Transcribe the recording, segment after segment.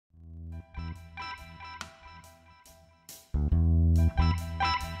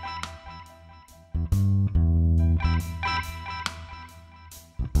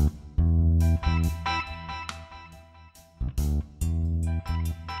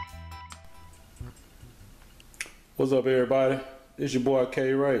What's up, everybody? It's your boy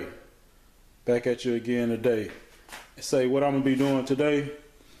K Ray, back at you again today. Say what I'm gonna be doing today,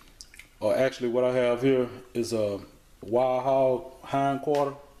 or actually what I have here is a wild hog hind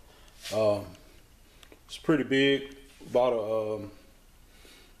quarter. It's pretty big. Bought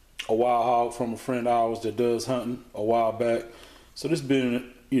a wild hog from a friend of ours that does hunting a while back. So this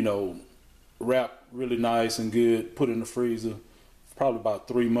been, wrapped really nice and good. Put in the freezer, probably about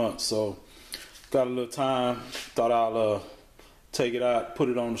 3 months. So got a little time. Thought I'll take it out, put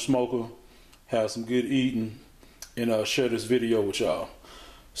it on the smoker, have some good eating, and share this video with y'all.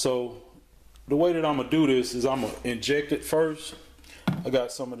 So the way that I'm gonna do this is I'm gonna inject it first. I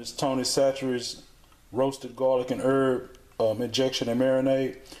got some of this Tony Chachere's roasted garlic and herb injection and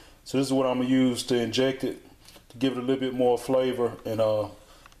marinade. So this is what I'm gonna use to inject it, to give it a little bit more flavor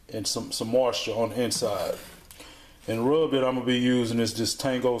and some moisture on the inside. And rub that I'm gonna be using is this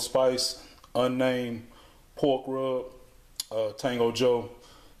Tango spice unnamed pork rub. Tango Joe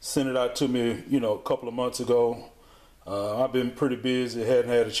sent it out to me, a couple of months ago. I've been pretty busy,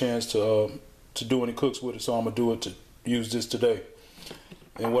 hadn't had a chance to do any cooks with it, so I'm gonna do it to use this today.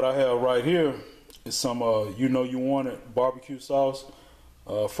 And what I have right here is some You Know You Want It barbecue sauce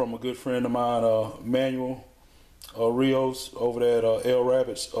from a good friend of mine, Manuel Rios over there at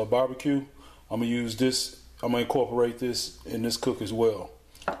ElRabbit's barbecue. I'm gonna use this. I'm gonna incorporate this in this cook as well.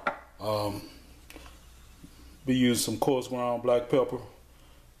 Be using some coarse ground black pepper,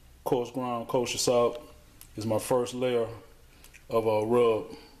 coarse ground kosher salt is my first layer of a rub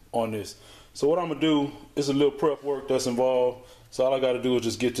on this. So what I'm gonna do is a little prep work that's involved. So all I gotta do is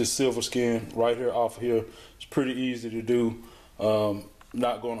just get this silver skin right here off of here. It's pretty easy to do.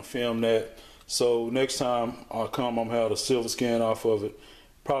 Not gonna film that. So next time I come, I'm gonna have the silver skin off of it.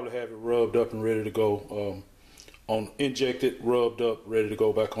 Probably have it rubbed up and ready to go. Injected, rubbed up, ready to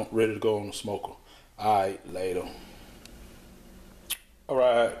go back on, ready to go on the smoker. Alright, later.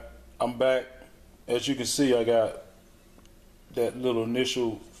 Alright, I'm back. As you can see, I got that little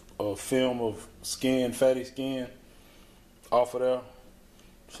initial film of skin, fatty skin off of there.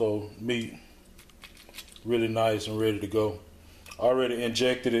 So meat really nice and ready to go. I already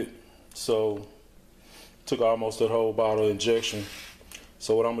injected it, so took almost that whole bottle of injection.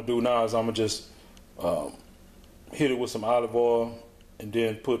 So what I'm gonna do now is I'm gonna just hit it with some olive oil and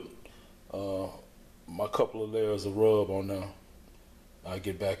then put my couple of layers of rub on there. I'll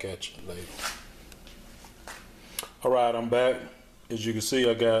get back at you later. Alright, I'm back. As you can see,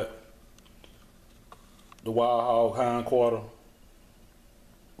 I got the wild hog hind quarter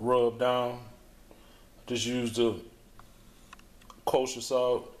rubbed down. Just used the kosher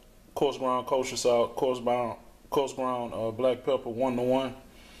salt, coarse ground kosher salt, coarse ground black pepper 1-to-1.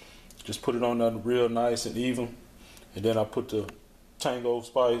 Just put it on there real nice and even. And then I put the Tango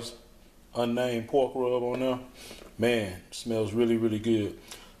spice unnamed pork rub on there. Man, it smells really, really good.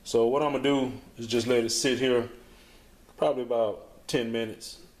 So what I'm gonna do is just let it sit here probably about 10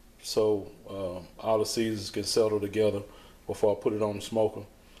 minutes so all the seasons can settle together before I put it on the smoker.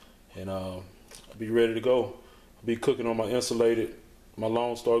 And I'll be ready to go. I'll be cooking on my insulated, my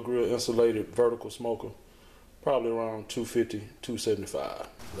Lone Star Grill insulated vertical smoker, probably around 250, 275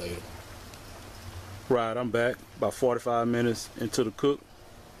 later. Right, I'm back about 45 minutes into the cook.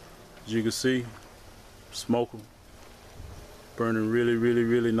 As you can see, smoker burning really, really,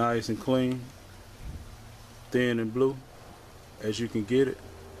 really nice and clean, thin and blue as you can get it.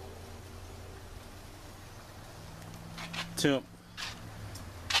 Temp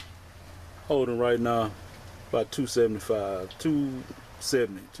holding right now about 275,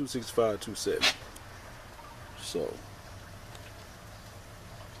 270, 265, 270. So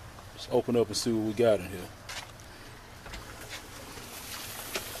let's open up and see what we got in here.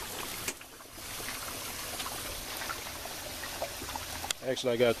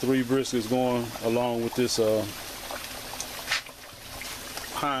 Actually, I got 3 briskets going along with this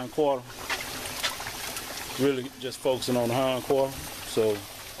hind quarter. Really just focusing on the hind quarter. So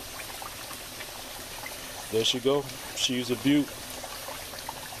there she go. She's a beaut.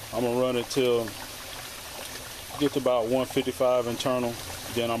 I'm gonna run it till get to about 155 internal.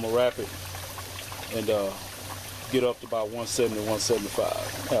 Then I'm gonna wrap it and get up to about 170,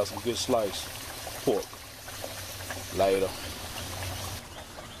 175. Have some good sliced pork. Later.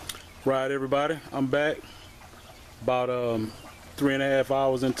 Right, everybody, I'm back. About 3.5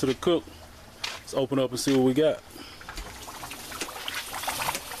 hours into the cook. Let's open up and see what we got.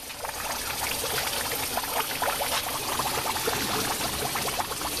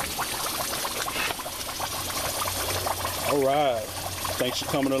 All right, things are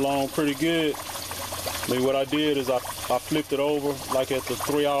coming along pretty good. I mean, what I did is I flipped it over like at the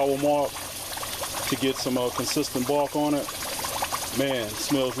 3 hour mark. to get some consistent bark on it. Man, it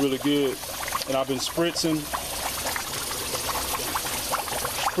smells really good. And I've been spritzing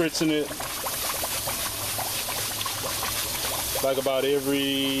it like about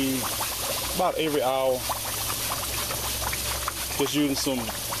every hour. Just using some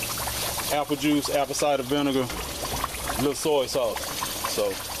apple juice, apple cider vinegar, a little soy sauce. So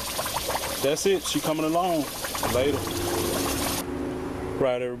that's it. She coming along. Later.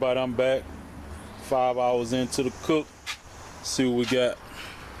 Right, everybody, I'm back. 5 hours into the cook. See what we got.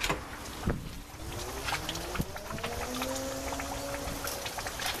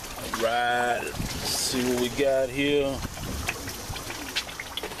 Right, see what we got here.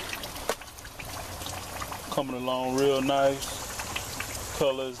 Coming along real nice.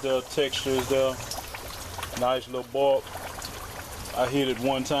 Color is there, texture is there. Nice little bark. I hit it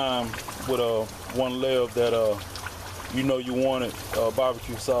one time with one layer of that You Know You Want It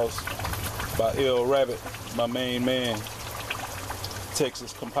barbecue sauce by ElRabbit, my main man,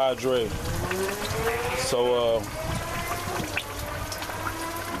 Texas compadre. So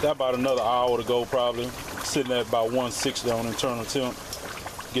got about another hour to go probably. Sitting at about 160 on internal temp.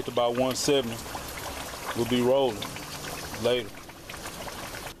 Get to about 170. We'll be rolling. Later.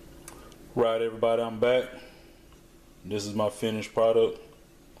 Right, everybody, I'm back. This is my finished product.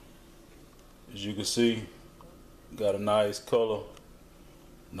 As you can see, got a nice color,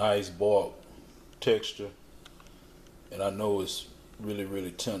 nice bark, texture, and I know it's really,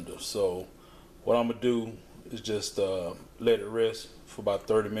 really tender. So what I'm gonna do is just let it rest for about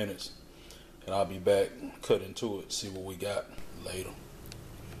 30 minutes, and I'll be back, cut into it, see what we got later.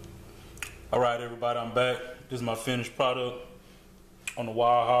 All right, everybody, I'm back. This is my finished product on the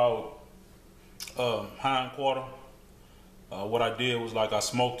wild hog hind quarter. What I did was, like, I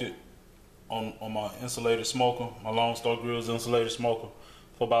smoked it on my insulated smoker, my Lone Star Grillz insulated smoker,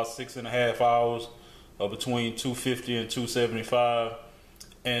 for about 6.5 hours, between 250 and 275.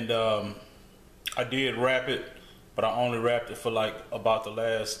 And I did wrap it, but I only wrapped it for like about the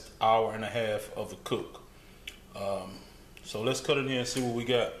last hour and a half of the cook. So let's cut it in and see what we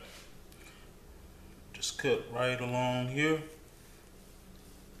got. Just cut right along here.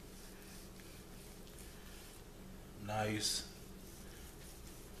 Nice.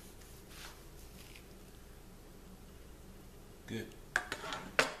 Good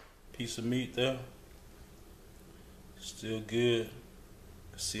piece of meat there. Still good.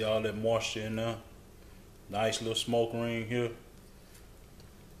 See all that moisture in there. Nice little smoke ring here.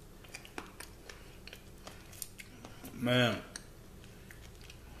 Man,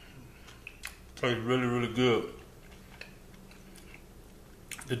 tastes really, really good.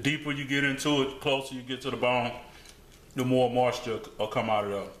 The deeper you get into it, the closer you get to the bone, the more moisture will come out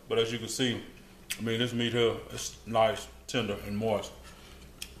of there. But as you can see, I mean, this meat here is nice, tender, and moist.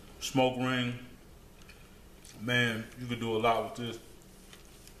 Smoke ring, man, you could do a lot with this.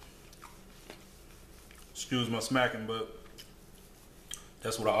 Excuse my smacking, but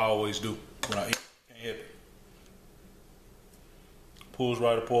that's what I always do when I eat. Can't help it. Pulls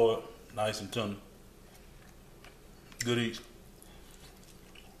right apart, nice and tender. Good eats.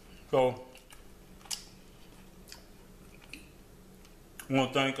 So, I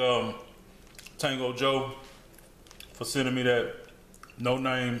want to thank Tango Joe for sending me that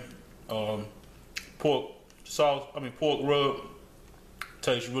no-name pork rub.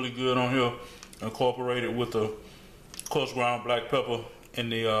 Tastes really good on here. Incorporated with the coarse ground black pepper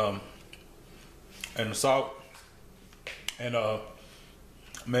and the salt. And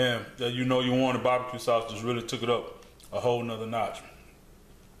man, that You Know You Want It barbecue sauce just really took it up a whole nother notch.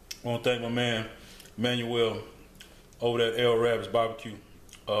 I want to thank my man Manuel over at ElRabbit's barbecue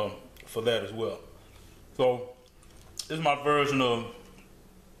for that as well. So this is my version of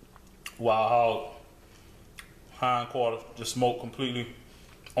wild hog hind quarter, just smoked completely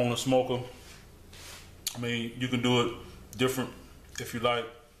on the smoker. I mean, you can do it different if you like,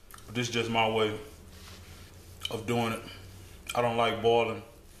 but this is just my way of doing it. I don't like boiling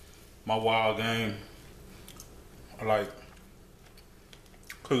my wild game. I like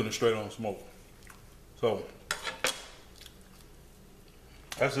cooking it straight on the smoker. So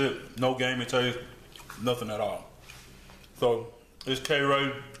that's it. No gamey taste, nothing at all. So it's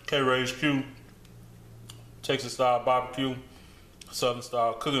K-Ray's Q, Texas style barbecue, Southern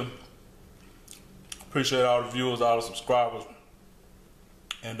style cooking. Appreciate all the viewers, all the subscribers,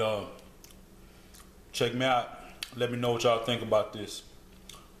 and check me out. Let me know what y'all think about this.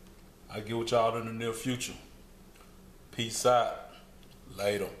 I'll get with y'all in the near future. Peace out.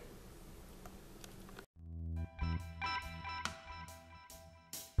 Later.